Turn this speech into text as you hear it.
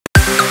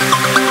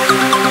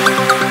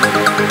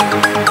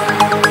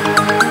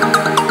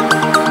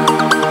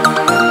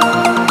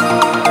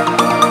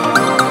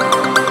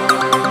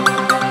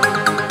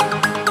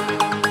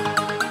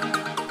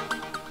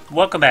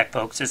Welcome back,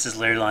 folks. This is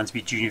Larry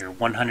Lonsby Jr.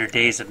 100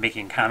 Days of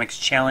Making Comics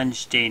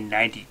Challenge, Day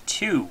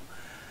 92.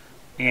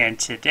 And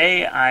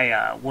today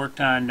I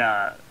worked on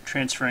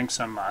transferring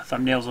some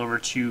thumbnails over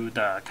to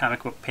the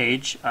comic book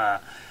page.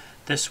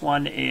 This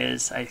one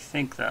is, I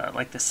think,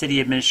 the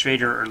city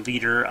administrator or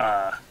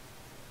leader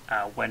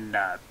when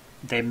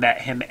they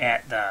met him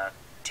at the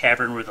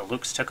tavern where the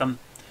Lukes took him.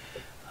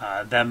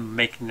 Them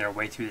making their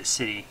way through the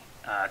city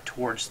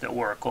towards the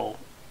Oracle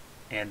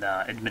and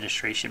the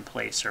administration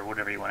place, or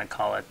whatever you want to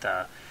call it,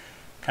 kind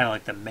of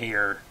like the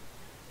mayor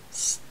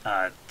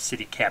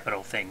city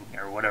capital thing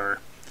or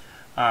whatever.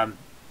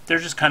 They're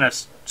just kind of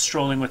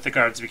strolling with the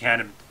guards behind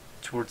them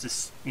towards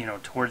this,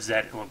 towards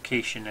that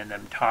location, and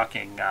them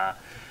talking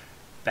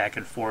back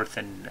and forth,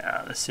 and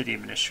the city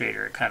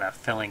administrator kind of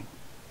filling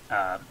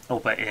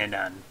Opa in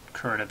on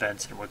current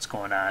events and what's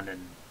going on,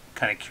 and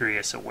kind of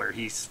curious of where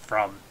he's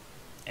from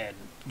and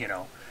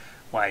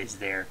why he's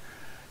there.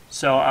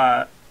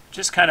 So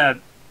just kind of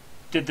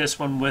did this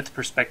one with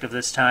perspective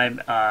this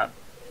time.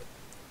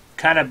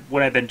 Kind of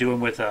what I've been doing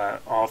with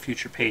all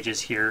future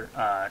pages here,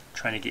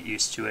 trying to get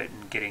used to it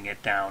and getting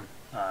it down.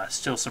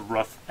 Still some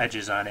rough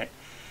edges on it,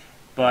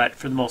 but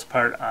for the most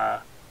part,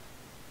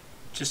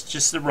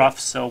 just the rough.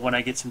 So when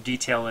I get some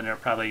detail in it, I'll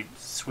probably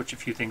switch a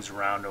few things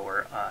around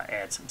or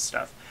add some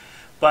stuff.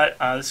 But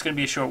this is going to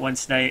be a short one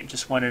tonight.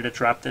 Just wanted to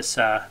drop this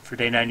for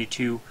day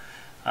 92.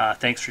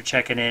 Thanks for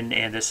checking in,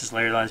 and this is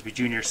Larry Lonsby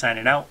Jr.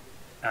 signing out.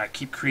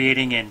 Keep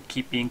creating and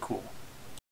keep being cool.